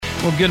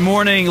Well, good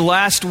morning.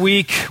 Last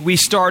week, we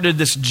started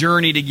this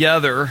journey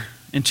together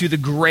into the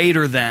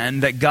greater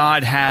than that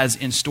God has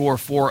in store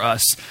for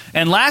us.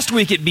 And last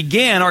week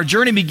our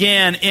journey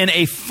began in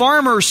a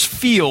farmer's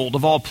field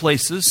of all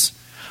places,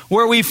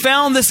 where we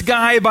found this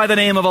guy by the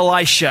name of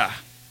Elisha.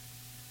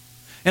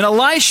 And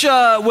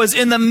Elisha was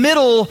in the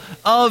middle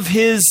of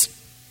his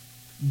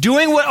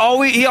doing what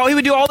he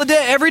would do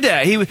every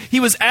day. He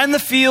was in the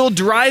field,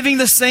 driving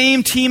the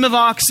same team of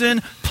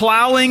oxen,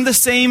 plowing the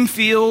same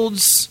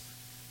fields.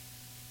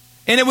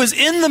 And it was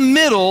in the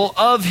middle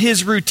of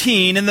his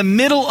routine, in the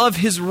middle of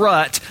his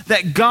rut,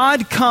 that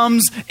God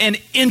comes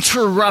and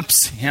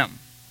interrupts him.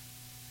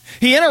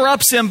 He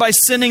interrupts him by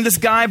sending this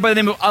guy by the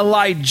name of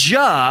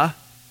Elijah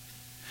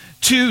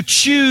to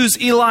choose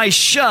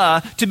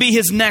Elisha to be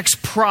his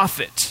next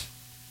prophet.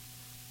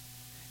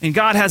 And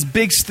God has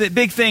big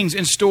things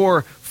in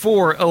store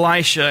for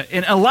Elisha.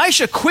 And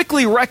Elisha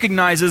quickly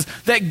recognizes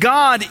that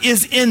God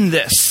is in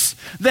this.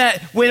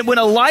 That when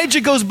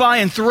Elijah goes by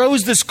and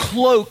throws this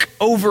cloak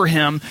over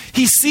him,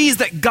 he sees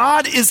that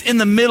God is in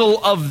the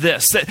middle of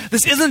this. That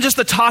this isn't just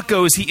the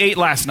tacos he ate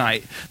last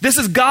night.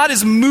 God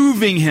is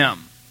moving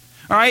him.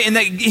 All right, and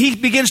that he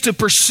begins to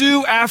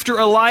pursue after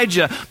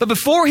Elijah. But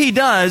before he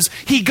does,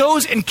 he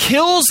goes and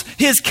kills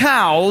his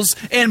cows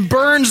and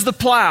burns the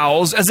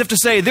plows, as if to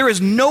say, there is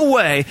no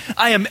way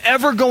I am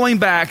ever going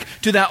back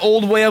to that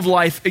old way of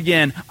life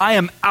again. I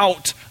am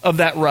out of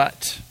that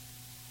rut.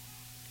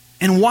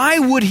 And why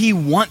would he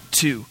want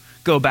to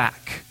go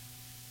back?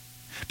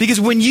 Because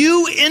when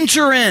you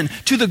enter in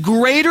to the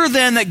greater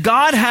than that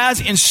God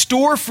has in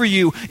store for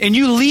you, and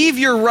you leave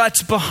your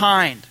ruts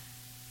behind,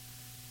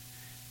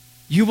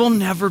 you will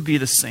never be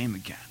the same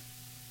again.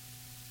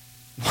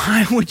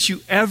 Why would you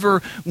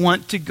ever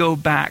want to go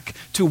back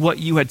to what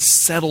you had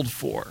settled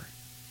for?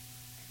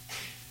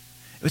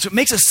 It's what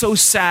makes it so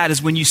sad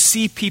is when you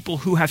see people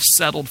who have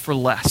settled for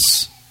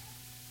less.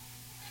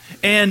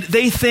 And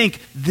they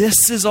think,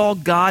 this is all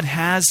God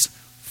has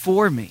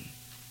for me.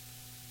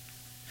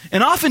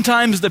 And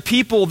oftentimes the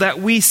people that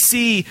we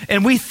see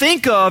and we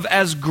think of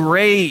as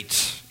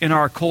great in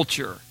our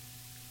culture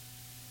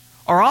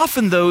are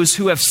often those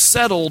who have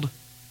settled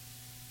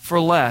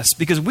for less,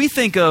 because we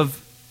think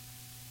of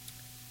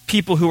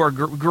people who are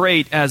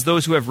great as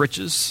those who have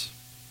riches,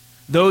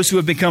 those who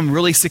have become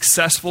really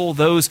successful,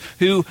 those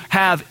who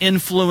have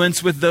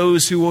influence with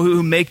those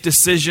who make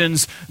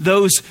decisions,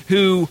 those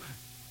who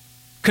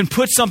can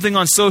put something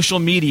on social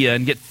media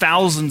and get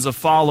thousands of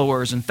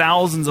followers and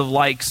thousands of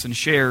likes and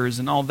shares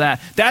and all that.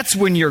 That's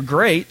when you're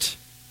great.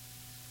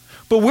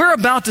 But we're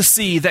about to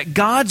see that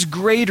God's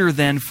greater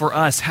than for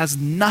us has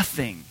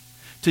nothing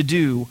to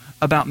do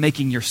about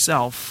making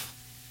yourself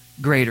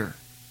greater.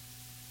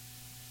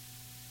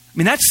 I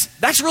mean,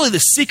 that's really the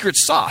secret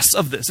sauce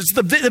of this. It's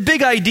the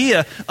big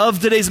idea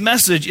of today's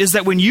message is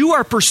that when you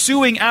are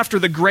pursuing after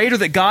the greater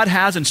that God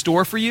has in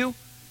store for you,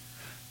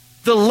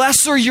 the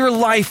lesser your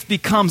life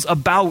becomes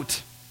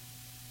about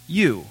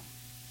you.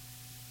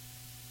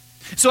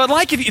 So I'd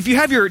like, if you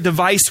have your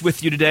device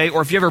with you today,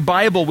 or if you have your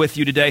Bible with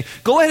you today,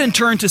 go ahead and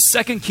turn to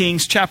 2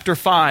 Kings chapter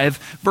 5,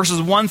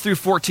 verses 1 through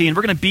 14.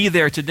 We're going to be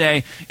there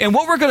today. And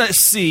what we're going to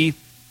see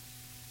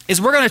is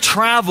we're going to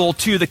travel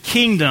to the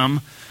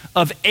kingdom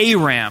of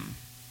Aram.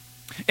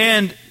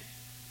 And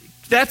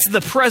that's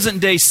the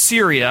present-day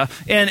Syria.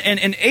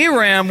 And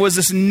Aram was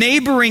this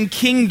neighboring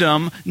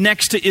kingdom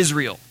next to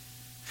Israel.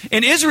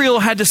 And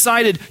Israel had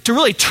decided to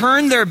really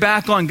turn their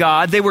back on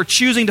God. They were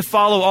choosing to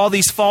follow all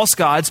these false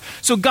gods.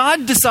 So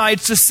God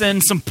decides to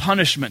send some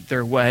punishment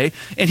their way.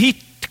 And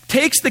he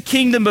takes the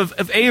kingdom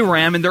of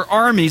Aram and their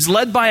armies,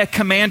 led by a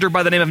commander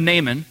by the name of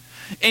Naaman,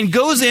 and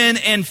goes in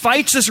and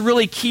fights this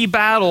really key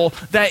battle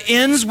that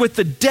ends with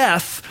the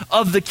death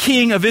of the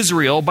king of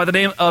Israel by the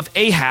name of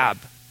Ahab.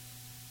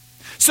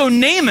 So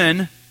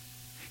Naaman,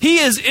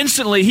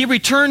 he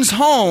returns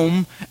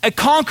home a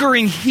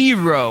conquering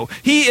hero.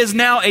 He is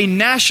now a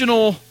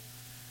national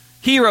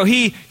hero.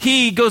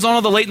 He goes on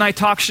all the late night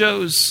talk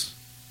shows.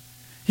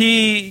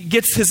 He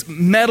gets his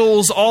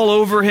medals all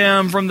over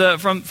him from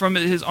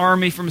his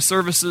army, from his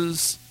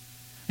services.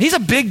 He's a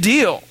big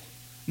deal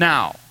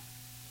now.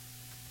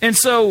 And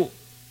so,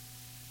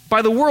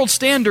 by the world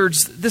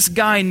standards, this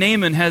guy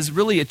Naaman has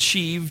really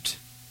achieved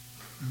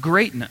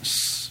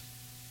greatness.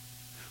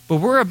 But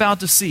we're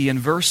about to see in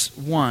verse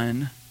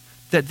 1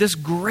 that this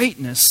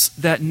greatness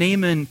that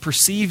Naaman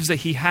perceives that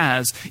he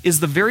has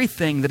is the very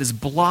thing that is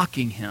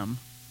blocking him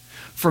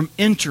from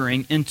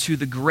entering into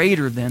the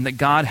greater than that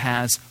God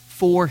has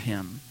for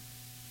him.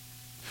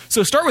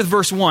 So start with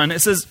verse 1. It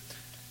says,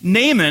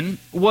 Naaman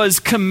was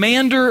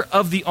commander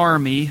of the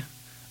army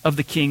of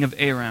the king of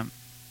Aram.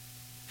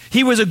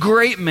 He was a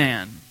great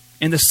man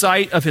in the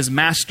sight of his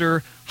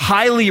master,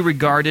 highly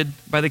regarded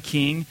by the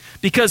king,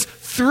 because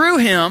through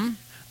him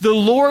the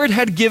Lord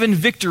had given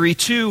victory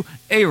to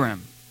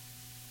Aram.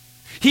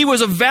 He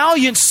was a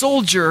valiant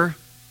soldier,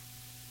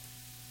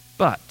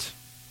 but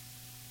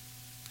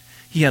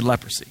he had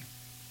leprosy.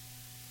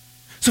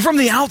 So from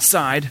the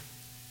outside,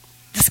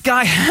 this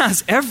guy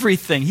has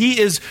everything. He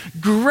is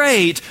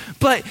great,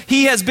 but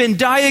he has been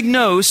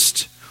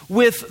diagnosed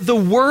with the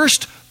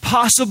worst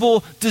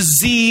possible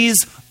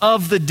disease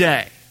of the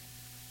day.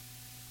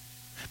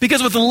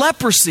 Because with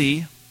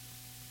leprosy,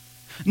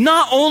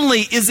 not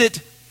only is it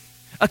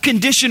a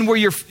condition where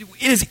it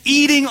is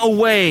eating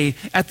away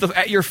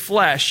at your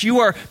flesh. You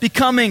are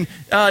becoming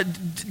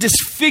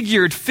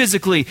disfigured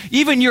physically.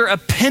 Even your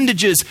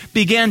appendages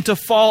begin to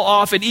fall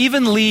off. It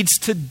even leads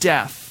to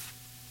death.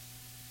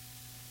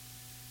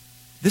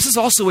 This is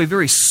also a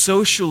very this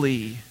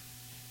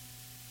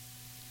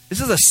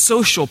is a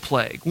social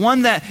plague.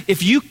 One that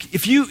if you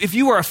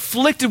are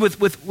afflicted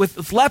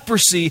with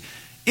leprosy,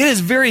 it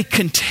is very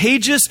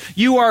contagious.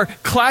 You are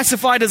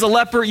classified as a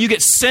leper. You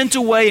get sent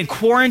away and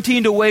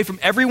quarantined away from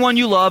everyone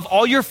you love,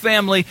 all your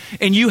family,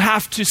 and you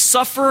have to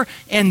suffer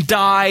and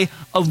die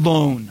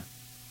alone.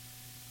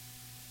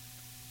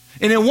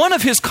 And in one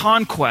of his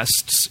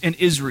conquests in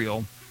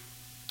Israel,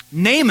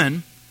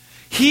 Naaman,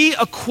 he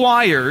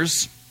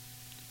acquires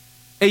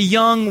a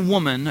young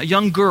woman, a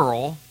young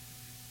girl,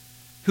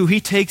 who he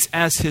takes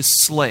as his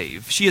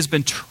slave. She has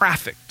been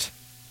trafficked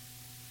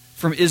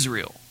from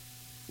Israel,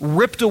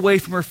 ripped away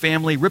from her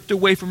family, ripped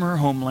away from her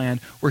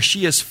homeland, where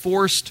she is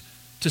forced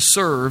to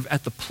serve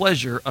at the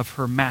pleasure of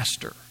her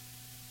master.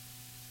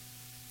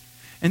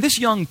 And this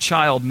young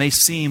child may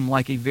seem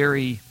like a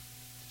very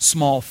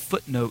small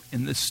footnote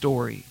in this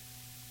story.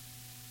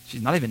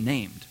 She's not even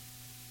named.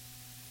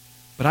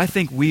 But I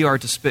think we are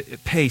to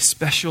pay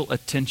special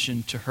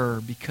attention to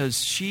her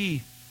because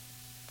she's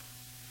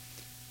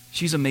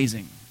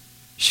amazing.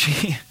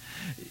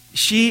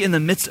 She, in the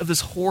midst of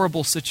this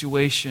horrible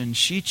situation,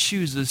 she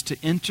chooses to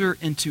enter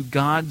into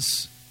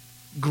God's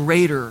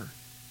greater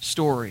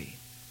story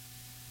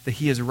that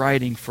he is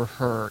writing for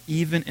her,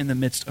 even in the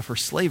midst of her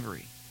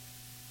slavery.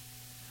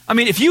 I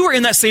mean, if you were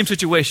in that same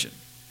situation,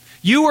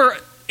 you were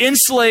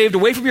enslaved,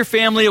 away from your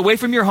family, away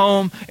from your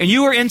home, and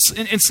you were in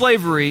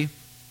slavery,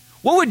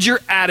 what would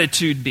your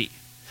attitude be?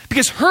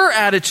 Because her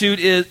attitude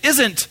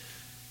isn't,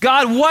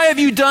 God, why have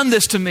you done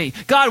this to me?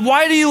 God,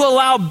 why do you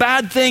allow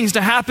bad things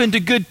to happen to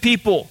good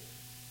people?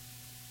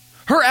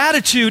 Her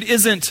attitude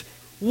isn't,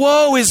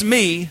 woe is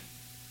me.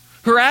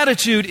 Her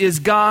attitude is,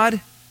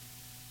 God,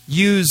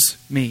 use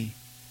me.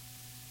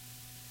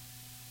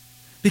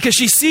 Because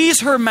she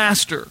sees her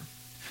master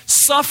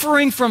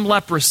suffering from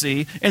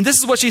leprosy, and this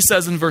is what she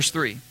says in verse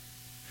 3.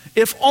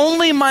 If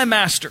only my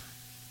master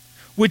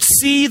would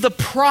see the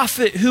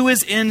prophet who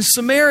is in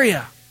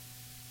Samaria,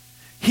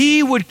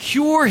 he would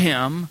cure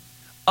him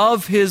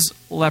of his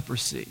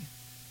leprosy.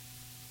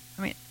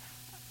 I mean,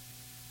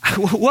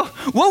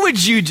 what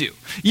would you do?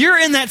 You're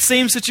in that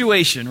same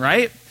situation,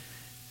 right?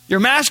 Your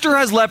master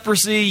has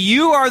leprosy.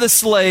 You are the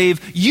slave.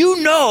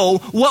 You know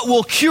what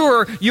will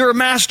cure your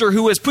master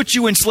who has put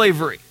you in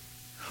slavery.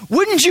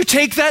 Wouldn't you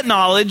take that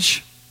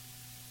knowledge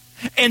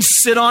and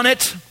sit on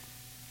it?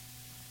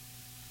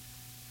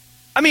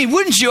 I mean,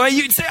 wouldn't you?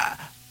 You'd say,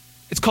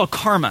 it's called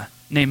karma,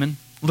 Naaman.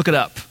 Look it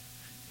up.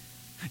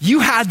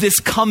 You had this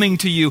coming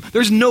to you.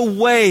 There's no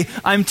way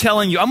I'm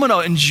telling you. I'm going to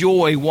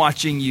enjoy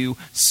watching you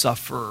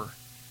suffer.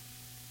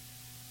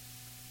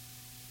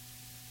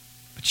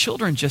 But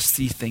children just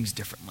see things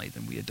differently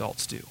than we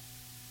adults do.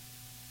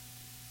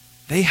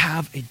 They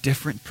have a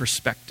different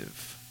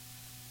perspective.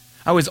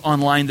 I was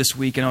online this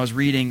week and I was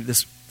reading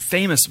this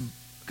famous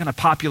kind of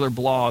popular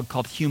blog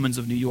called Humans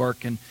of New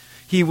York, and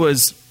he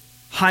was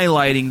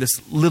highlighting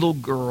this little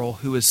girl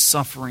who is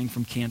suffering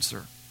from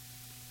cancer.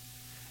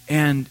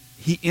 And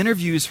he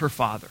interviews her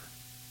father.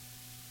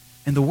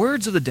 And the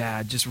words of the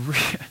dad just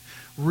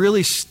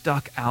really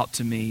stuck out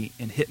to me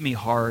and hit me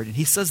hard. And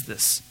he says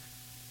this: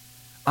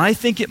 I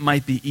think it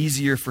might be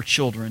easier for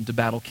children to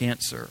battle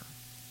cancer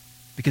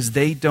because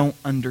they don't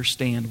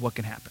understand what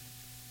can happen.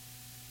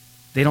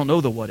 They don't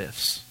know the what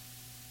ifs.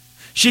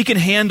 She can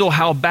handle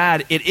how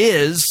bad it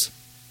is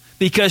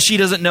because she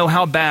doesn't know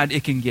how bad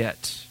it can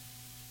get.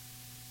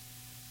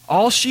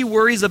 All she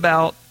worries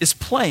about is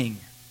playing.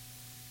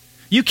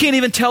 You can't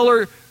even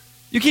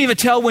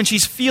tell when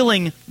she's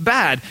feeling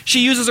bad. She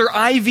uses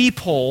her IV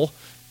pole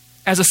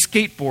as a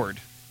skateboard.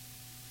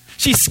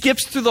 She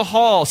skips through the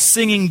hall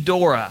singing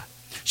Dora.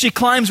 She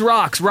climbs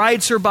rocks,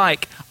 rides her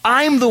bike.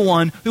 I'm the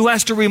one who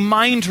has to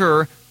remind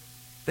her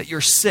that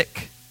you're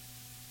sick.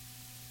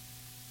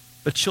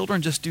 But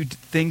children just do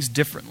things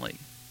differently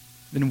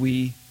than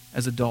we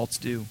as adults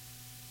do.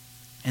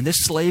 And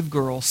this slave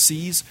girl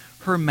sees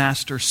her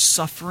master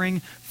suffering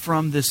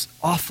from this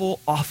awful,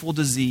 awful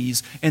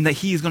disease, and that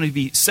he is going to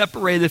be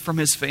separated from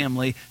his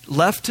family,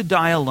 left to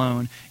die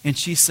alone. And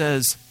she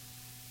says,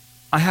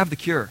 I have the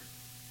cure,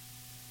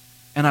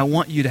 and I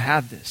want you to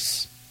have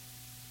this.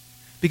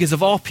 Because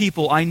of all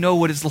people, I know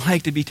what it's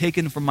like to be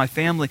taken from my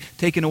family,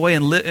 taken away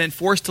and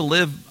forced to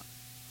live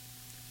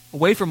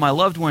away from my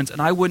loved ones,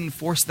 and I wouldn't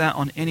force that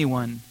on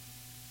anyone.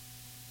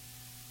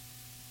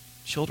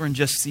 Children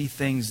just see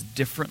things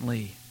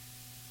differently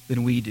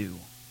than we do.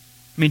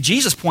 I mean,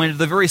 Jesus pointed to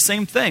the very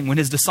same thing when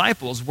his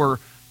disciples were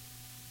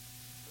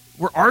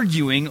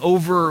arguing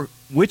over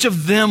which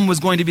of them was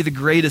going to be the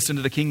greatest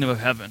into the kingdom of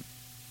heaven.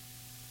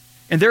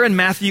 And there in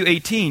Matthew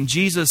 18,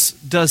 Jesus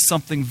does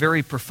something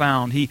very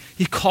profound. He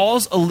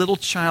calls a little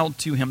child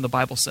to him, the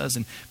Bible says,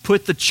 and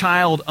put the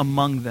child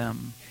among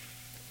them.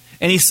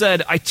 And he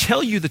said, I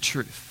tell you the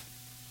truth.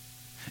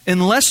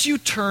 Unless you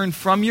turn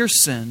from your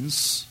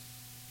sins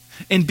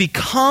and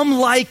become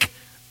like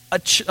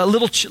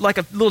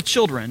little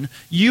children,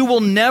 you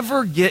will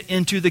never get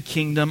into the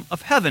kingdom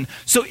of heaven.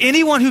 So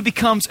anyone who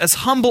becomes as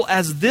humble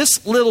as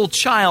this little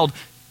child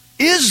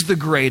is the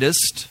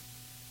greatest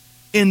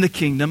in the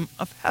kingdom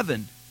of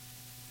heaven.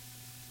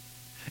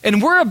 And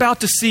we're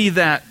about to see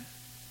that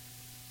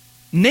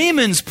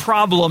Naaman's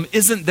problem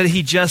isn't that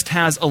he just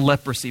has a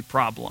leprosy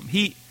problem.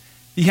 He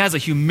has a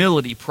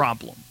humility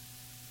problem.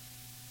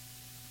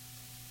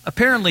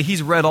 Apparently,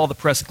 he's read all the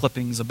press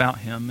clippings about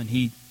him, and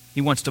he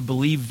wants to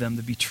believe them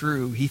to be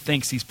true. He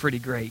thinks he's pretty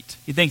great.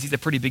 He thinks he's a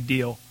pretty big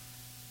deal.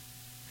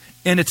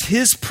 And it's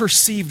his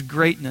perceived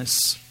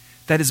greatness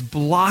that is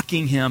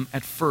blocking him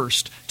at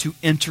first to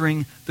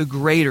entering the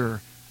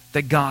greater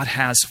that God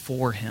has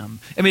for him.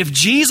 I mean, if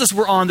Jesus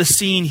were on the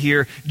scene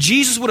here,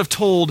 Jesus would have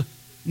told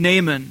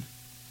Naaman,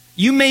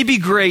 you may be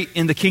great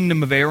in the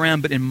kingdom of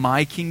Aram, but in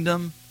my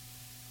kingdom,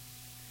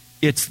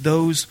 it's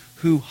those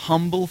who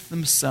humble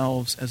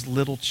themselves as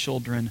little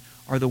children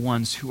are the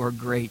ones who are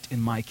great in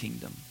my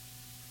kingdom.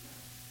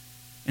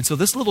 And so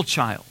this little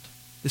child,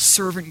 this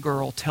servant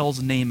girl,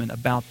 tells Naaman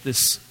about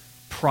this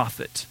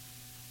prophet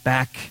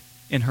back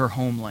in her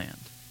homeland.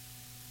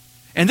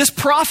 And this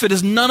prophet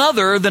is none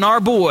other than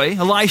our boy,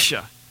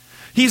 Elisha.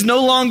 He's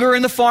no longer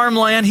in the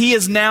farmland. He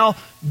is now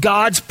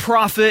God's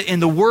prophet, and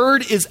the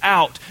word is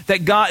out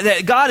that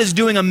God is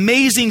doing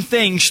amazing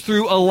things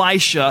through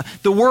Elisha.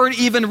 The word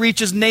even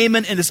reaches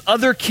Naaman in this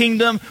other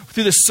kingdom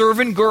through the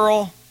servant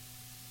girl.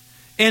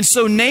 And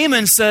so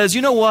Naaman says,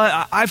 you know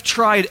what? I've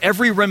tried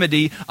every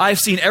remedy. I've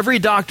seen every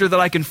doctor that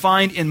I can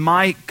find in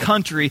my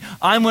country.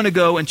 I'm going to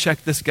go and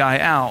check this guy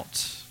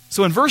out.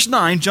 So in verse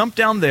 9, jump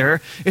down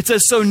there, it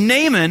says, so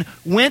Naaman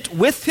went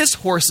with his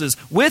horses,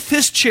 with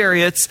his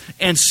chariots,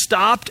 and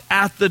stopped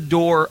at the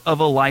door of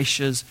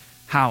Elisha's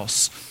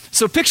house.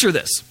 So picture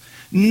this.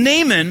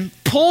 Naaman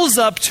pulls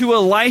up to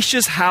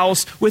Elisha's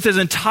house with his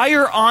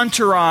entire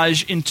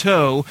entourage in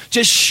tow,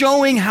 just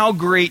showing how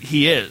great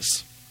he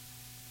is.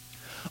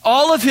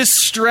 All of his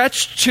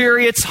stretched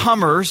chariots,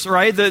 Hummers,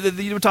 right, that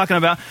you were talking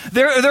about,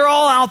 they're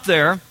all out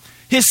there.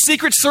 His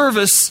Secret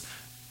Service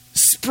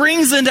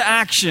springs into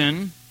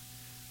action.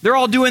 They're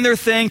all doing their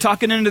thing,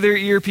 talking into their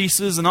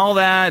earpieces and all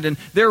that, and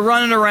they're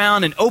running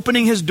around and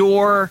opening his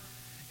door,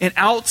 and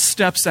out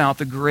steps out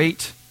the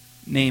great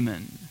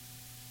Naaman.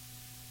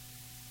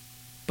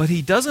 But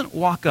he doesn't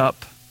walk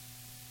up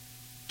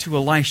to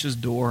Elisha's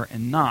door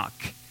and knock.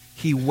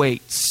 He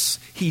waits.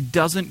 He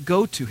doesn't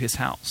go to his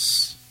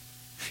house.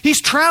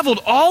 He's traveled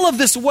all of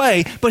this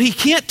way, but he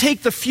can't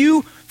take the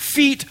few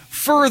feet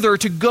further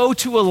to go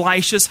to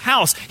Elisha's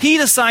house. He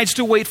decides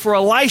to wait for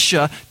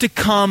Elisha to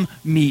come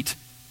meet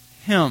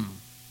him.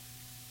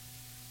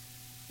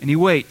 And he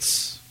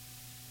waits.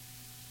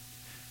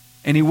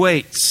 And he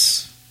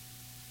waits.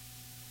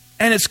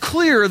 And it's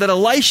clear that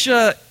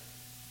Elisha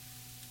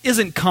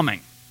isn't coming.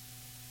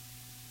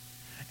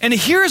 And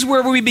here's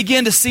where we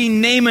begin to see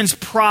Naaman's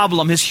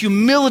problem, his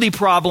humility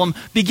problem,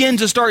 begin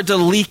to start to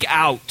leak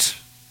out.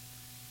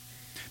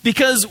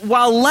 Because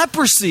while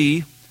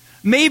leprosy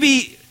may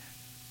be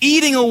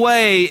eating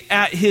away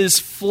at his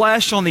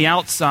flesh on the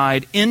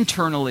outside,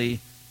 internally,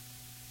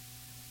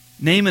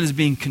 Naaman is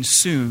being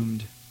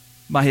consumed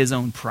by his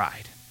own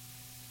pride.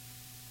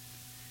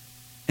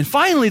 And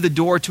finally, the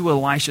door to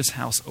Elisha's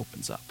house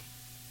opens up.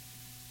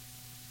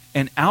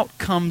 And out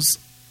comes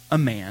a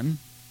man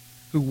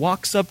who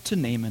walks up to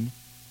Naaman,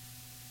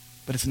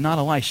 but it's not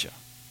Elisha.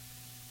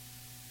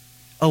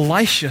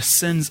 Elisha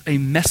sends a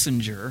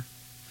messenger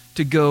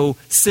to go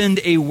send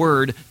a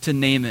word to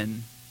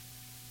Naaman.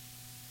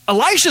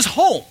 Elisha's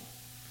home.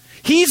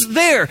 He's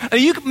there.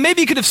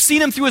 Maybe you could have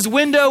seen him through his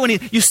window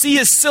and you see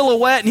his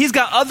silhouette, and he's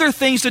got other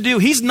things to do.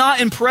 He's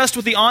not impressed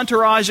with the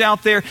entourage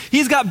out there.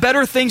 He's got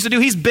better things to do.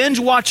 He's binge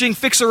watching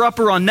Fixer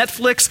Upper on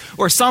Netflix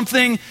or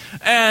something.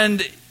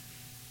 And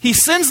he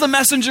sends the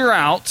messenger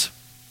out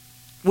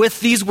with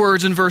these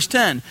words in verse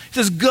 10. He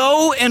says,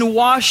 go and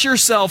wash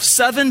yourself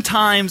 7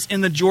 times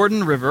in the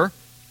Jordan River.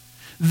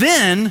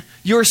 Then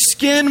your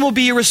skin will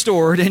be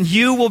restored and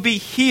you will be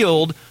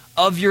healed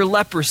of your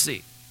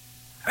leprosy.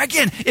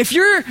 Again, if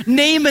you're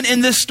Naaman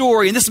in this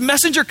story and this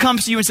messenger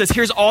comes to you and says,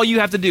 here's all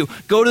you have to do.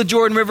 Go to the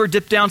Jordan River,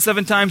 dip down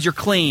 7 times, you're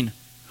clean.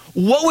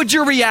 What would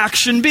your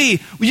reaction be?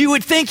 You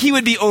would think he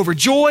would be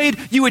overjoyed.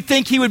 You would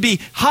think he would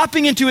be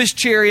hopping into his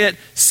chariot,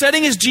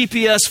 setting his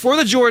GPS for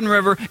the Jordan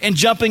River and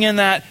jumping in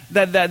that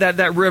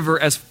river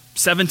as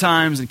 7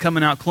 times and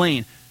coming out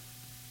clean.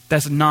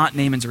 That's not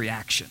Naaman's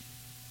reaction.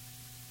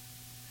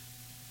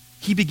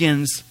 He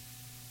begins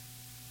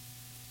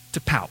to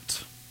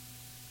pout.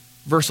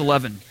 Verse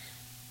 11.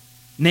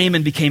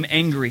 Naaman became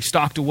angry,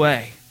 stalked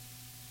away.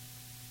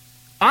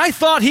 I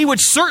thought he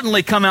would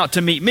certainly come out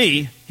to meet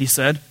me, he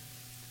said.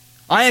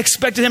 I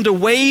expected him to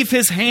wave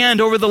his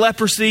hand over the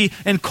leprosy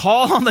and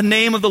call on the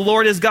name of the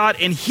Lord his God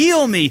and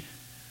heal me.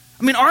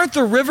 I mean, aren't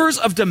the rivers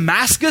of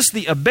Damascus,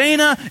 the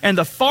Abana, and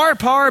the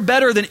Pharpar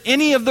better than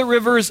any of the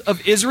rivers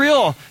of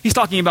Israel? He's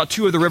talking about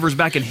two of the rivers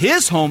back in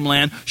his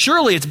homeland.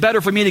 Surely it's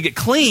better for me to get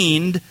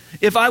cleaned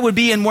if I would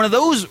be in one of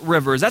those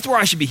rivers. That's where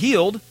I should be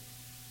healed.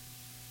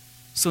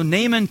 So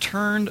Naaman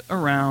turned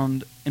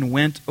around and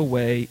went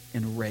away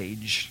in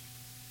rage.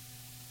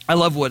 I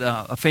love what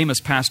a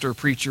famous pastor,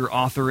 preacher,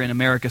 author in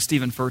America,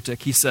 Stephen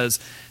Furtick, he says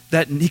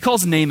that he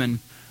calls Naaman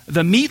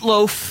the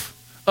meatloaf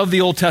of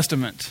the Old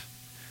Testament.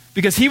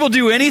 Because he will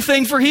do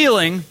anything for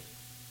healing,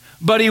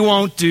 but he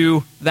won't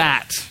do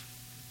that.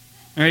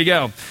 There you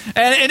go.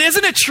 And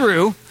isn't it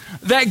true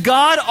that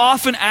God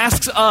often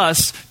asks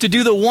us to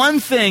do the one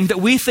thing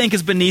that we think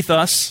is beneath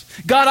us?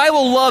 God, I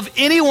will love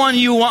anyone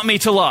you want me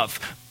to love,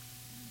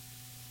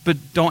 but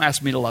don't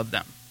ask me to love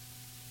them.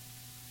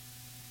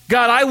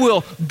 God, I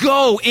will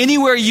go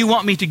anywhere you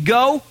want me to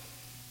go,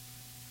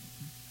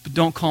 but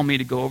don't call me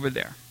to go over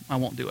there. I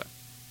won't do it.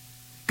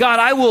 God,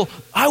 I will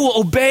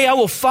obey, I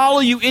will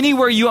follow you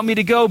anywhere you want me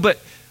to go, but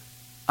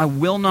I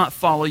will not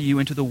follow you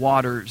into the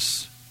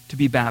waters to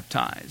be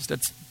baptized.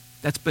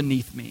 That's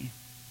beneath me.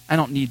 I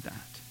don't need that.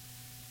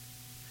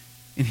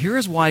 And here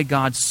is why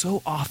God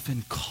so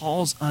often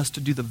calls us to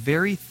do the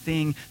very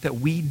thing that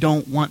we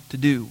don't want to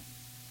do.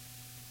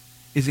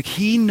 Is that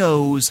he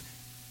knows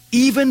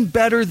even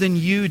better than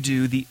you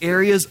do the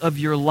areas of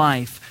your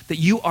life that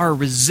you are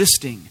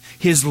resisting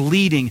his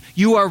leading.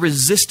 You are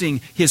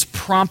resisting his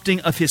prompting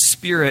of his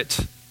Spirit.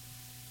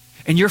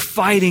 And you're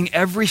fighting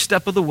every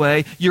step of the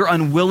way. You're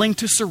unwilling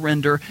to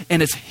surrender,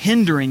 and it's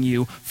hindering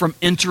you from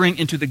entering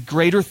into the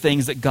greater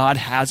things that God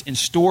has in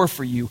store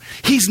for you.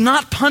 He's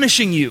not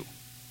punishing you.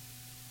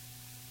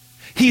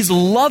 He's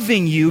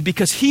loving you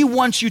because he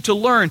wants you to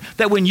learn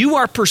that when you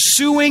are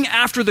pursuing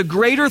after the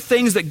greater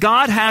things that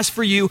God has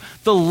for you,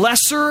 the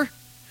lesser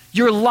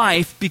your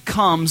life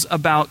becomes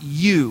about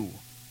you.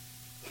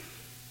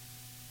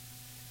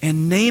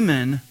 And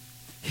Naaman,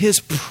 his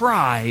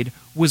pride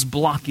was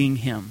blocking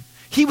him.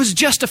 He was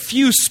just a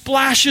few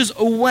splashes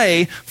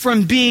away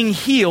from being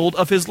healed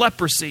of his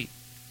leprosy.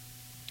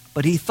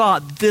 But he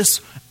thought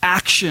this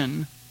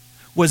action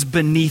was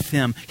beneath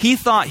him. He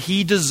thought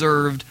he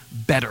deserved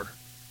better.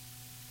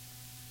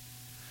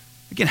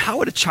 Again, how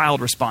would a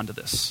child respond to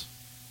this?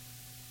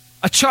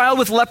 A child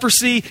with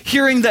leprosy,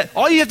 hearing that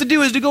all you have to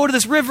do is to go to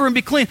this river and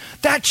be clean.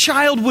 That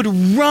child would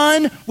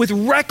run with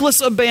reckless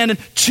abandon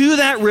to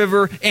that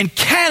river and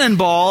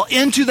cannonball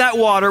into that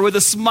water with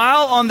a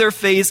smile on their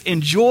face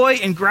and joy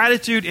and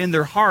gratitude in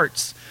their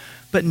hearts.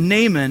 But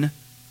Naaman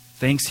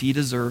thinks he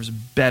deserves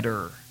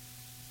better.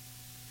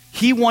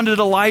 He wanted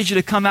Elijah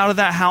to come out of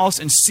that house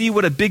and see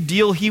what a big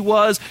deal he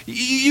was.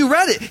 You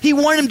read it. He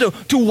wanted him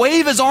to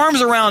wave his arms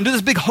around, do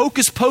this big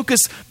hocus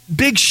pocus,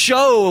 big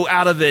show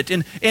out of it,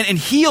 and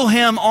heal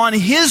him on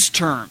his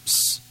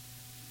terms,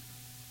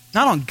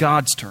 not on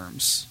God's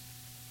terms.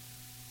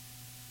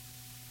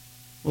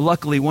 Well,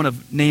 luckily, one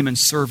of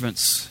Naaman's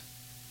servants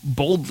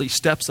boldly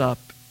steps up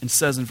and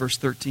says in verse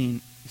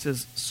 13, he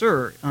says,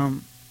 "Sir,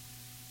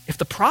 if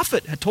the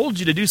prophet had told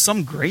you to do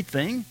some great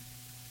thing,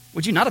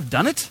 would you not have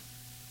done it?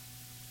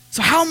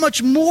 So how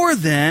much more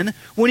then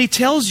when he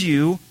tells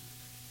you,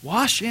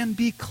 wash and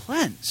be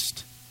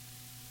cleansed?"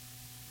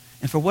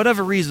 And for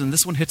whatever reason,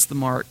 this one hits the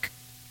mark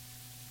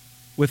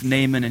with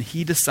Naaman, and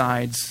he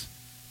decides,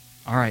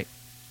 all right.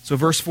 So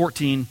verse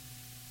 14,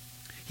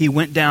 he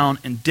went down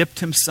and dipped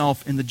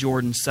himself in the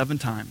Jordan 7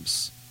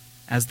 times,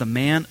 as the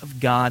man of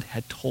God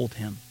had told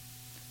him.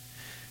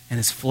 And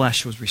his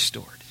flesh was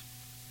restored.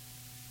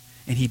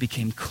 And he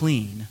became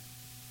clean.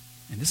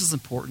 And this is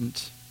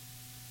important,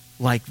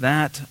 like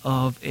that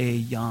of a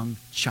young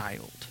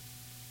child.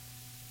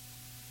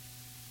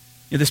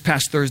 This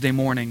past Thursday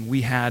morning,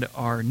 we had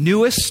our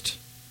newest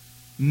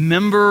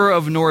member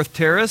of North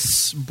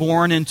Terrace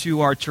born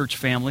into our church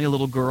family, a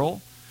little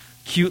girl,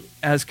 cute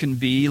as can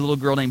be, a little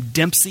girl named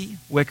Dempsey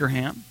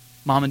Wickerham.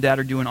 Mom and Dad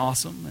are doing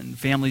awesome, and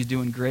family's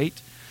doing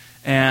great.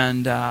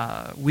 And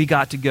we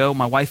got to go,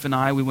 my wife and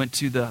I, we went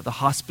to the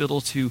hospital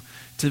to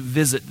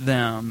visit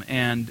them.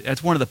 And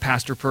it's one of the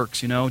pastor perks,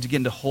 to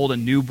get to hold a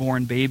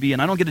newborn baby.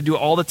 And I don't get to do it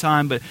all the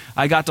time, but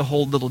I got to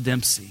hold little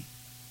Dempsey.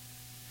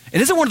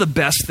 And isn't one of the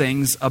best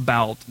things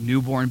about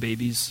newborn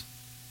babies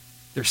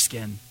their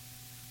skin?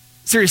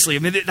 Seriously,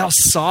 how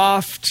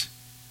soft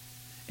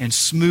and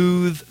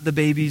smooth the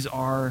babies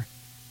are.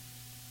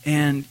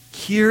 And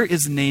here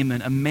is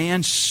Naaman, a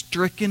man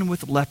stricken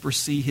with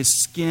leprosy. His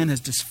skin has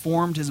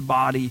disformed his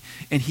body,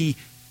 and he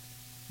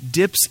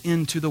dips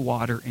into the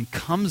water and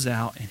comes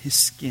out, and his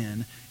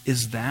skin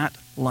is that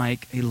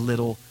like a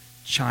little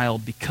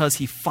child because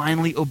he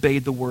finally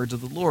obeyed the words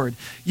of the Lord.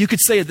 You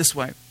could say it this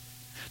way,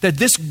 that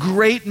this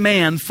great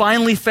man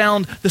finally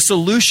found the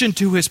solution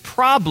to his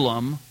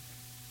problem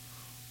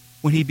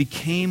when he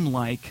became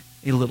like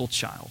a little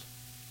child.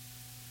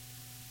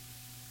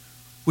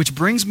 Which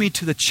brings me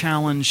to the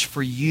challenge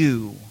for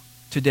you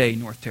today,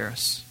 North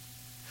Terrace.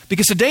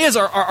 Because today is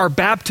our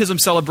baptism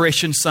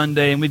celebration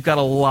Sunday, and we've got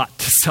a lot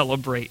to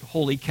celebrate.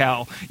 Holy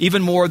cow.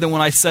 Even more than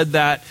when I said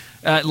that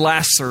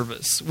last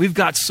service. We've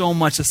got so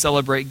much to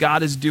celebrate.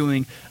 God is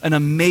doing an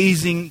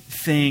amazing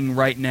thing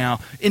right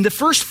now. In the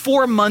first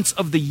 4 months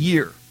of the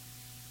year,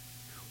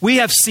 we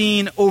have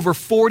seen over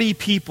 40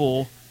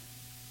 people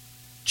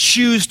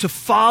choose to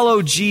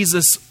follow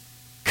Jesus'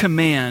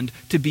 command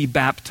to be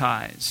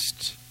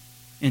baptized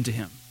into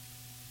him.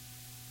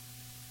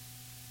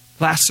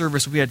 Last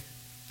service, we had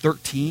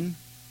 13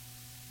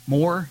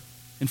 more.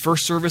 In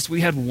first service,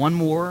 we had 1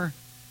 more.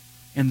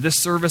 In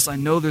this service, I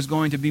know there's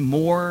going to be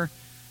more.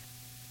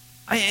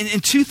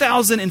 In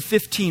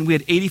 2015, we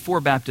had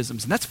 84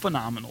 baptisms, and that's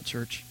phenomenal,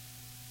 church.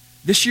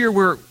 This year,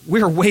 we're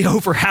way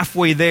over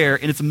halfway there,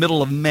 and it's the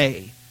middle of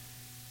May.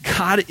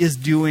 God is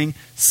doing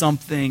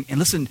something. And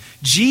listen,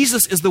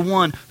 Jesus is the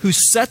one who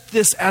set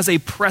this as a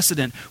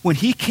precedent. When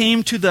he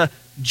came to the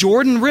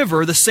Jordan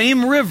River, the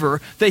same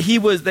river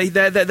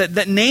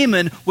that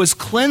Naaman was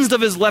cleansed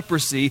of his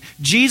leprosy,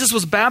 Jesus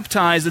was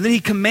baptized, and then he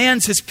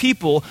commands his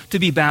people to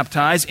be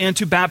baptized and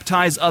to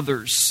baptize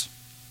others.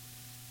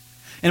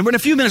 And in a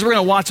few minutes, we're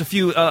going to watch a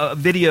few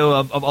video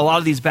of a lot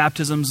of these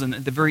baptisms and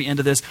at the very end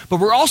of this. But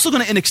we're also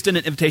going to extend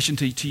an invitation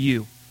to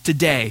you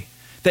today.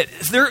 That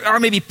there are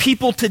maybe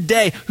people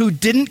today who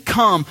didn't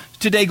come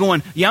today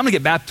going, yeah, I'm going to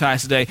get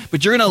baptized today,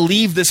 but you're going to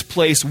leave this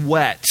place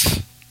wet.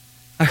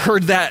 I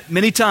heard that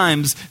many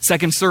times,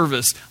 second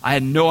service. I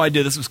had no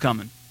idea this was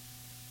coming.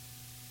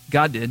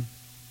 God did.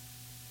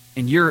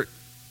 And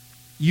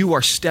you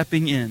are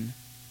stepping in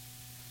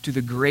to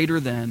the greater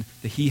than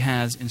that he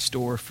has in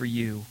store for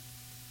you.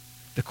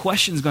 The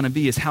question is going to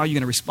be is how are you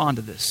going to respond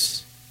to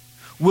this?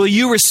 Will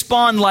you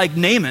respond like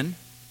Naaman?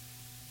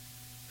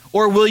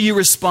 Or will you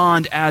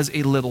respond as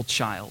a little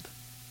child?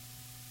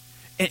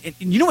 And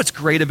you know what's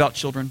great about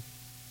children?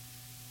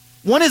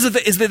 One is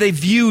that they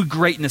view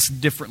greatness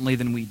differently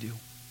than we do.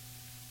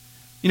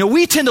 You know,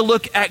 we tend to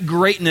look at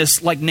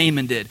greatness like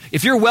Naaman did.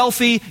 If you're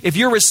wealthy, if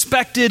you're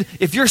respected,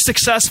 if you're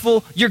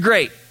successful, you're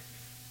great.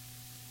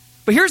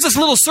 But here's this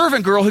little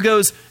servant girl who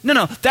goes,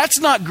 no,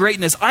 that's not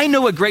greatness. I know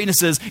what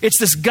greatness is. It's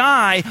this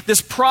guy,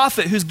 this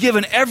prophet who's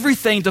given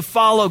everything to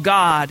follow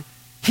God.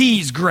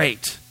 He's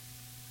great.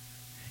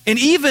 And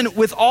even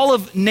with all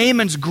of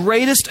Naaman's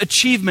greatest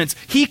achievements,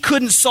 he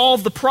couldn't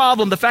solve the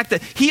problem, the fact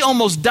that he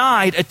almost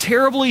died a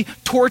terribly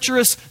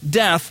torturous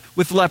death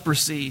with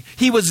leprosy.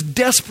 He was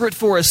desperate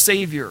for a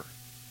savior.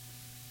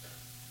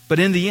 But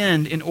in the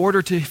end, in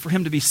order for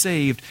him to be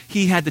saved,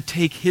 he had to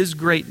take his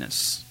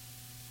greatness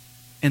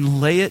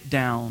and lay it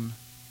down,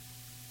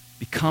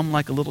 become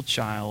like a little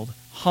child,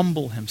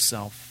 humble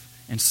himself,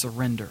 and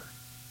surrender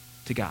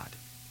to God.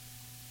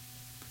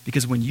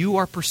 Because when you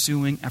are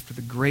pursuing after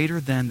the greater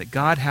than that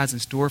God has in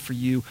store for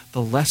you,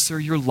 the lesser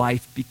your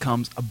life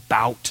becomes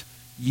about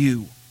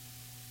you.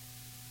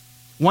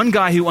 One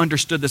guy who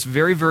understood this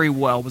very, very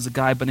well was a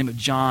guy by the name of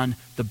John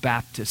the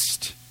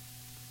Baptist.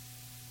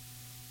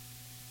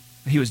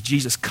 He was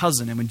Jesus'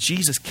 cousin, and when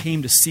Jesus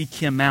came to seek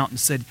him out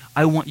and said,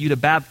 I want you to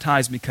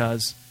baptize me,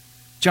 cuz,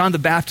 John the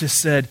Baptist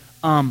said,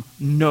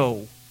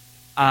 no,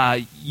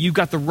 you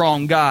got the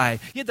wrong guy.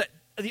 He had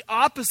the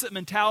opposite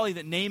mentality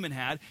that Naaman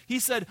had. He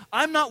said,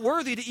 I'm not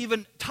worthy to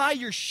even tie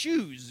your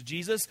shoes,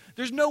 Jesus.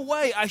 There's no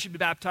way I should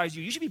baptize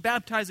you. You should be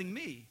baptizing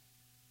me.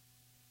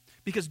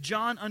 Because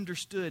John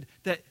understood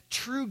that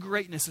true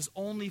greatness is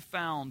only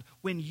found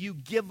when you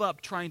give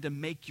up trying to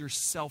make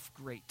yourself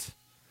great.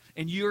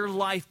 And your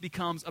life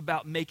becomes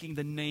about making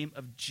the name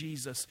of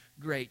Jesus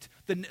great.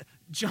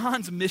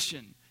 John's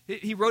mission,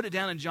 he wrote it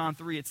down in John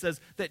 3. It says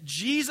that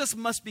Jesus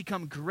must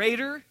become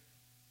greater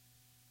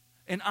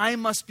and I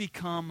must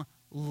become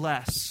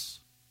less.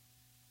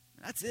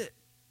 That's it.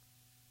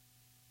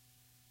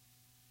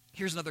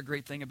 Here's another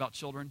great thing about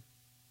children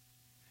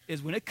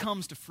is when it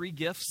comes to free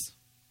gifts,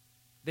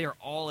 they are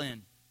all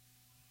in.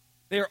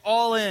 They are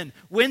all in.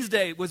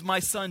 Wednesday was my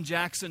son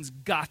Jackson's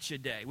gotcha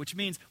day, which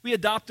means we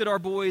adopted our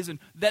boys, and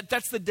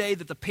that's the day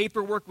that the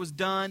paperwork was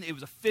done. It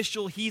was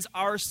official. He's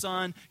our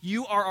son.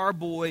 You are our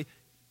boy.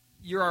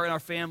 You're in our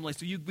family,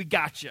 so we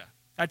gotcha.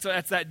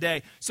 That's that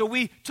day. So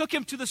we took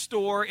him to the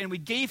store, and we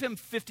gave him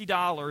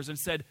 $50 and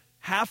said,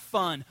 have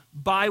fun.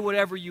 Buy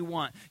whatever you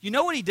want. You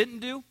know what he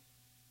didn't do?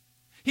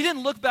 He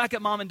didn't look back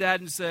at mom and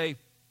dad and say,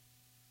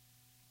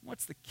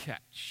 what's the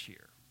catch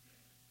here?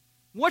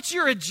 What's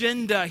your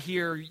agenda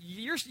here?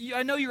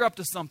 I know you're up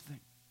to something.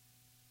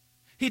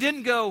 He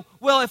didn't go,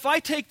 well, if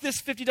I take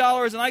this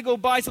 $50 and I go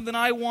buy something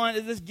I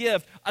want, this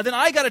gift, then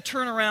I got to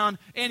turn around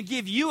and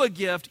give you a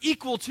gift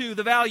equal to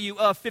the value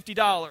of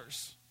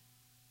 $50.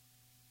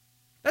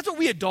 That's what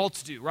we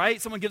adults do,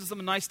 right? Someone gives us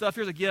some nice stuff.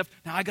 Here's a gift.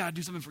 Now I got to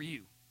do something for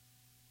you.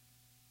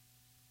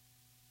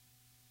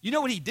 You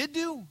know what he did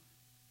do?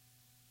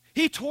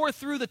 He tore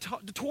through the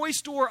toy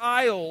store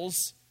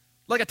aisles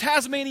like a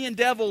Tasmanian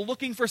devil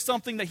looking for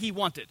something that he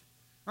wanted.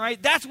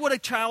 Right? That's what a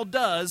child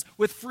does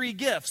with free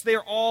gifts.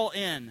 They're all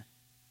in.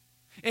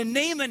 And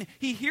Naaman,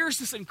 he hears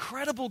this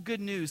incredible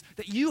good news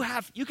that you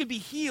can be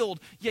healed,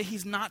 yet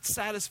he's not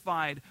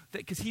satisfied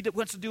because he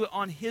wants to do it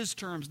on his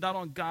terms, not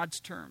on God's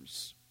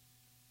terms.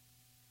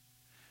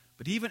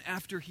 But even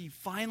after he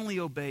finally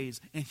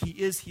obeys and he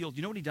is healed,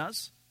 you know what he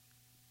does?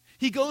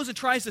 He goes and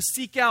tries to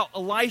seek out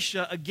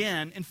Elisha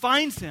again and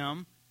finds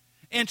him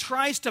and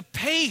tries to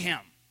pay him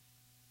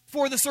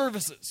for the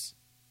services.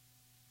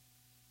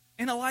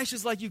 And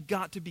Elisha's like, you've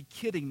got to be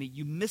kidding me.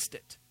 You missed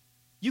it.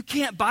 You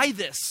can't buy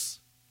this.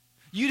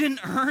 You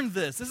didn't earn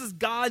this. This is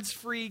God's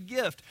free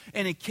gift.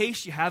 And in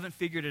case you haven't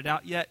figured it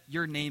out yet,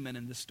 you're Naaman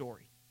in this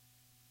story.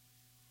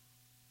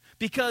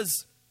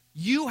 Because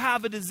you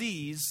have a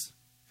disease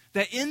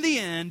that in the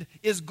end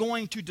is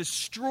going to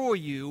destroy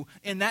you,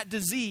 and that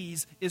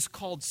disease is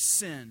called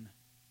sin.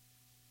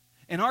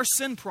 And our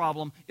sin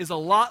problem is a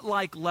lot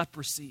like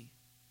leprosy.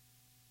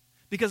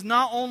 Because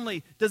not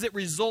only does it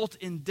result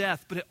in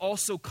death, but it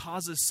also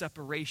causes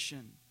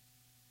separation.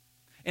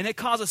 And it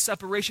causes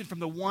separation from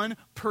the one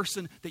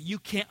person that you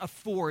can't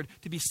afford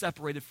to be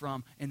separated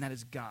from, and that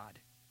is God.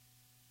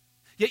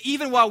 Yet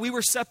even while we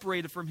were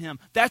separated from him,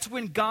 that's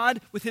when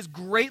God, with his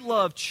great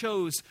love,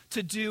 chose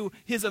to do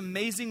his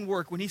amazing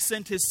work when he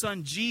sent his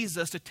son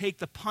Jesus to take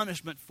the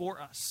punishment for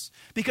us.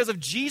 Because of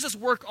Jesus'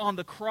 work on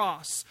the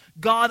cross,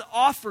 God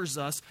offers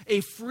us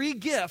a free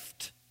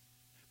gift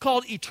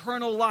called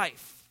eternal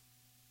life.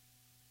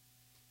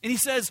 And he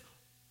says,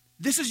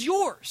 this is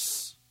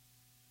yours.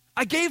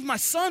 I gave my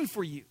son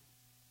for you.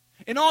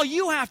 And all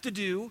you have to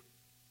do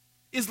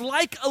is,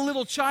 like a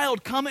little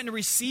child, come and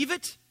receive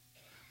it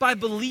by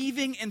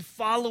believing and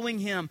following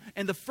him.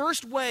 And the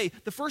first way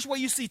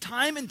you see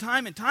time and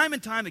time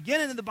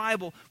again in the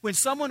Bible, when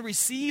someone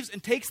receives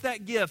and takes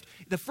that gift,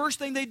 the first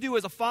thing they do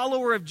as a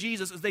follower of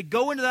Jesus is they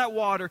go into that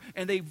water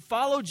and they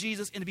follow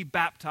Jesus and to be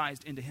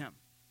baptized into him.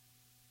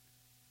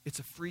 It's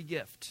a free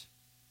gift.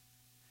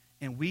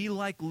 And we,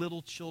 like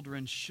little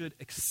children, should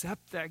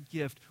accept that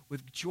gift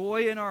with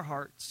joy in our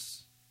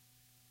hearts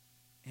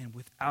and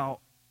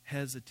without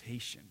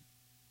hesitation.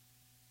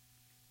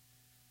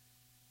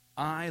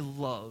 I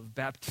love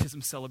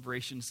baptism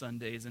celebration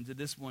Sundays, and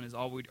this one has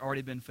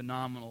already been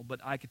phenomenal. But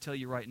I could tell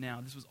you right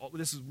now,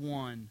 this is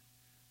one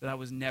that I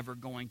was never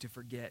going to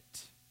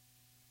forget.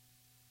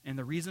 And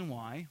the reason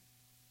why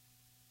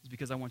is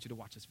because I want you to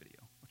watch this video.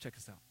 Check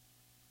this out.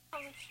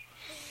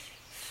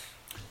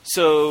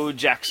 So,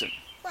 Jackson,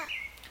 What?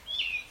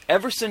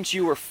 Ever since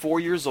you were 4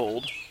 years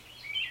old,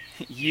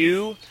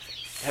 you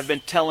have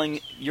been telling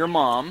your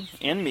mom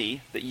and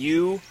me that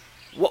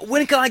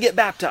when can I get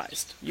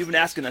baptized? You've been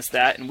asking us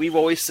that, and we've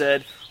always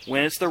said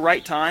when it's the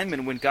right time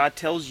and when God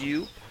tells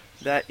you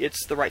that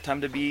it's the right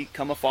time to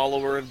become a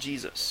follower of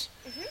Jesus.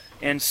 Mm-hmm.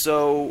 And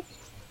so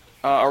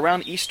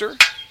around Easter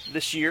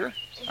this year,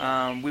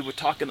 we were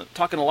talking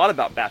a lot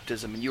about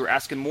baptism, and you were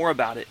asking more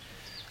about it.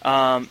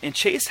 And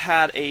Chase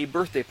had a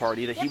birthday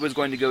party that he was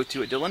going to go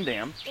to at Dillon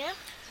Dam. Yeah.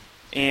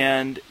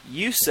 And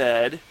you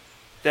said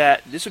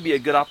that this would be a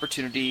good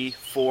opportunity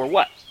for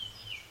what?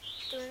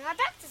 Doing our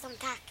baptism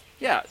talk.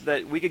 Yeah,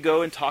 that we could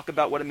go and talk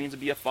about what it means to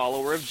be a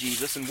follower of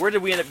Jesus. And where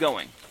did we end up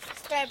going?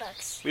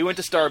 Starbucks. We went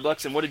to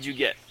Starbucks, and what did you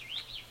get?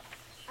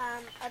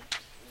 A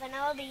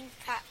vanilla bean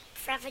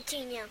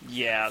frappuccino.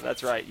 Yeah,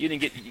 that's right. You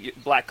didn't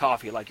get black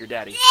coffee like your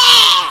daddy.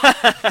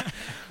 Yeah!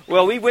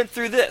 Well, we went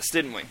through this,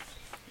 didn't we?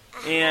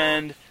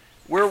 And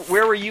where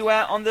were you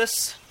at on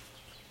this?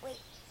 Wait,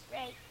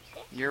 right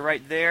there? You're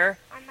right there.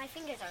 On my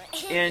fingers are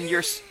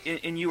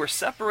And you were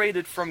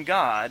separated from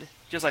God,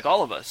 just like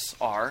all of us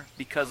are,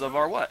 because of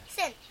our what?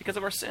 Sin. Because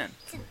of our sin.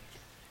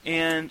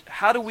 And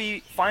how do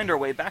we find our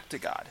way back to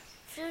God?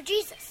 Through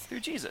Jesus. Through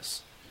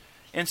Jesus.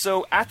 And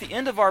so at the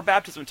end of our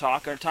baptism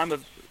talk, our time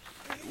of,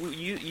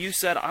 you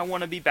said, I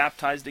want to be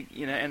baptized,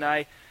 and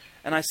I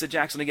said,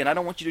 Jackson, again, I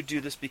don't want you to do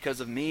this because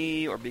of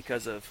me or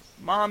because of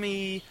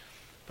mommy,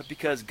 but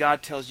because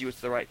God tells you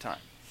it's the right time.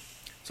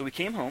 So we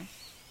came home,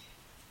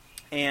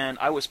 and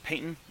I was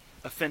painting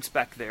a fence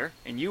back there,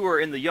 and you were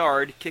in the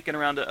yard kicking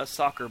around a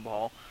soccer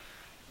ball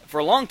for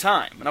a long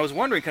time. And I was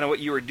wondering kind of what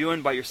you were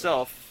doing by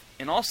yourself,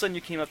 and all of a sudden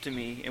you came up to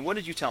me, and what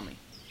did you tell me?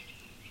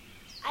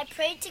 I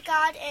prayed to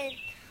God, and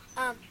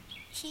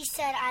he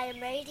said, I am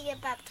ready to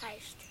get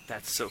baptized.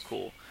 That's so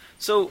cool.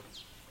 So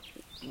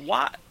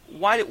why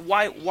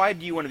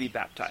do you want to be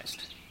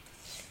baptized?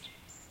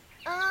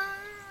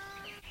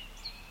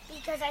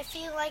 Because I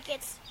feel like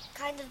it's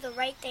kind of the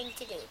right thing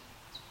to do.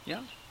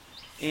 Yeah.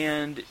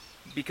 And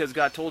because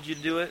God told you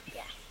to do it?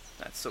 Yeah.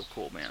 That's so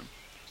cool, man.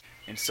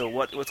 And so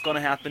what's going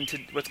to happen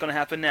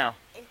now?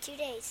 In 2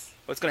 days.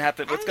 What's going to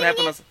happen? I'm gonna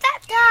get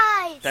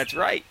baptized. That's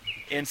right.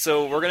 And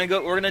so we're going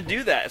to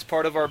do that as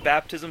part of our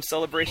baptism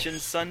celebration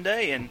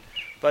Sunday, and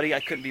buddy, I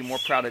couldn't be more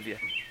proud of you.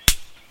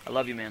 I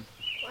love you, man.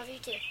 Love you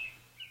too.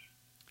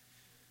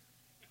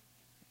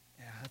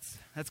 Yeah,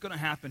 that's going to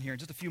happen here in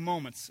just a few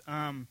moments.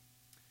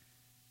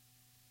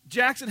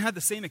 Jackson had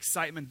the same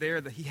excitement there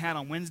that he had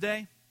on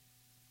Wednesday,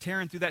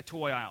 tearing through that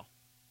toy aisle.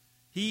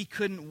 He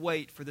couldn't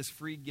wait for this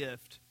free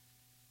gift,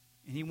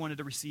 and he wanted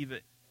to receive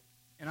it.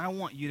 And I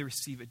want you to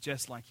receive it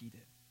just like he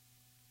did.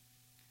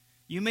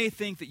 You may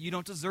think that you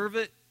don't deserve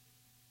it.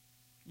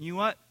 You know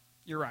what?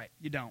 You're right.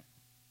 You don't.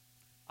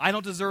 I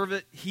don't deserve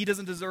it. He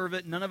doesn't deserve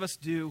it. None of us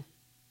do.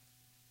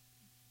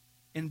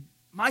 And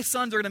my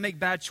sons are going to make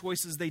bad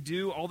choices. They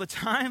do all the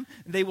time.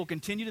 They will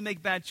continue to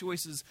make bad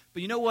choices.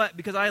 But you know what?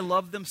 Because I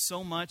love them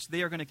so much,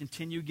 they are going to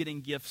continue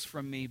getting gifts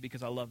from me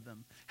because I love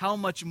them. How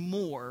much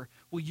more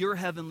will your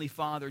Heavenly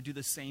Father do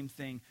the same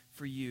thing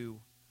for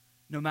you?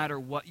 No matter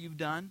what you've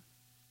done,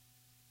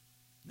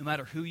 no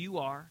matter who you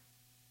are,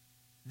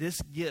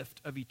 this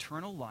gift of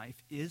eternal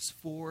life is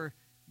for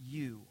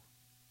you.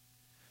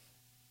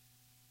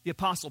 The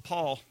Apostle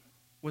Paul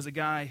was a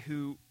guy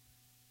who,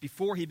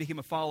 before he became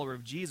a follower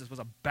of Jesus, was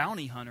a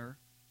bounty hunter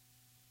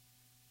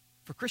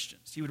for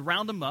Christians. He would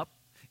round them up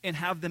and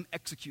have them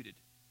executed.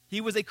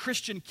 He was a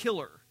Christian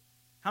killer.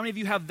 How many of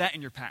you have that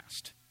in your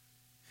past?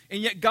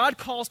 And yet God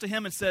calls to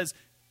him and says,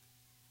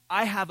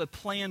 I have a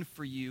plan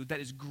for you that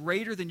is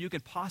greater than you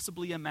can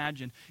possibly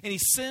imagine. And he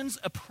sends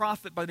a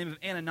prophet by the name of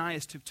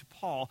Ananias to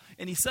Paul,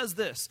 and he says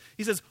this.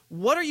 He says,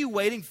 what are you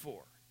waiting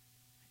for?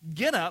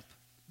 Get up,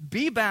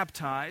 be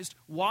baptized,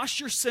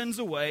 wash your sins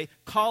away,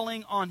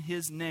 calling on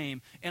his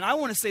name. And I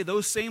want to say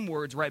those same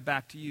words right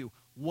back to you.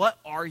 What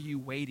are you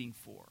waiting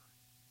for?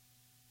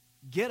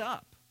 Get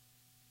up,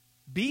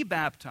 be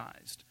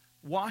baptized,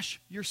 wash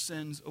your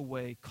sins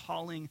away,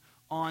 calling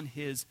on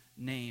his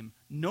name.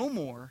 No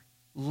more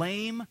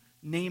lame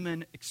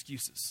Naaman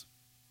excuses.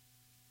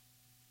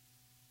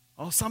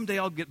 Oh, someday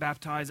I'll get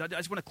baptized. I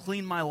just want to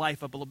clean my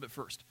life up a little bit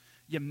first.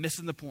 You're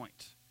missing the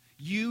point.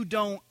 You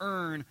don't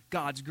earn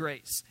God's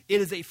grace.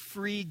 It is a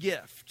free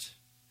gift.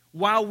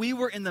 While we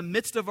were in the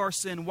midst of our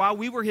sin, while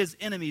we were his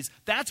enemies,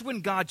 that's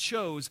when God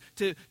chose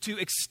to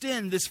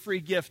extend this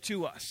free gift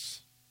to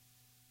us.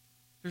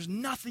 There's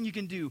nothing you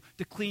can do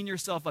to clean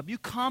yourself up. You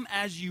come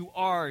as you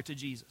are to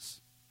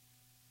Jesus.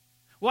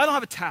 Well, I don't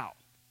have a towel.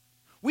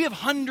 We have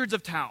hundreds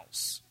of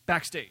towels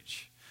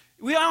backstage.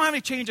 We don't have any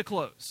change of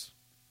clothes.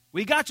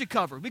 We got you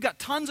covered. We got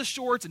tons of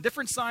shorts in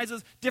different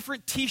sizes,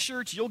 different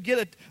t-shirts. You'll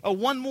get a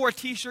one more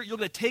t-shirt. You'll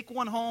get to take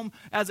one home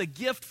as a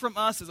gift from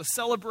us, as a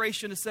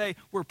celebration to say,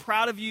 we're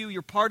proud of you.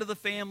 You're part of the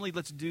family.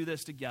 Let's do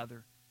this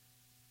together.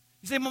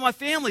 You say, well, my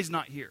family's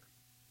not here.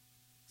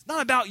 It's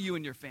not about you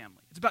and your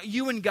family. It's about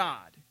you and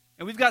God.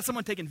 And we've got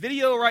someone taking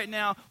video right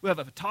now. We have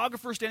a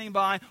photographer standing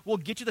by. We'll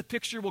get you the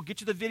picture. We'll get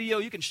you the video.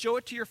 You can show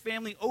it to your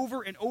family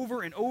over and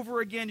over and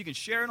over again. You can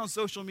share it on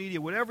social media,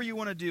 whatever you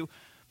want to do.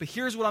 But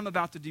here's what I'm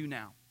about to do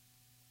now.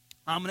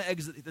 I'm going to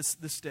exit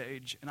this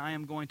stage, and I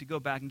am going to go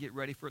back and get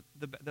ready for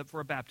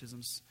our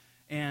baptisms.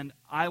 And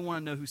I want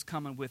to know who's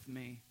coming with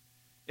me.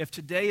 If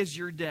today is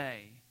your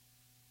day,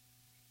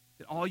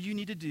 then all you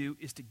need to do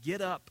is to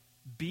get up,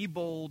 be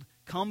bold,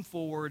 come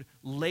forward.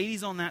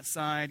 Ladies on that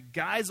side,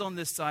 guys on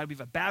this side. We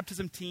have a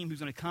baptism team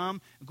who's going to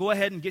come. Go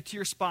ahead and get to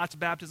your spots,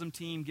 baptism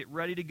team. Get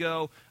ready to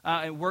go.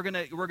 And we're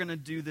gonna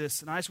do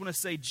this. And I just want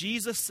to say,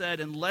 Jesus said,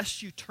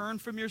 unless you turn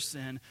from your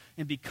sin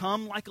and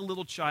become like a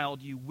little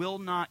child, you will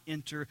not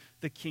enter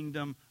the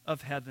kingdom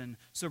of heaven.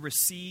 So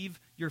receive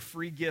your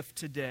free gift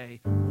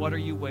today. What are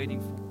you waiting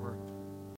for?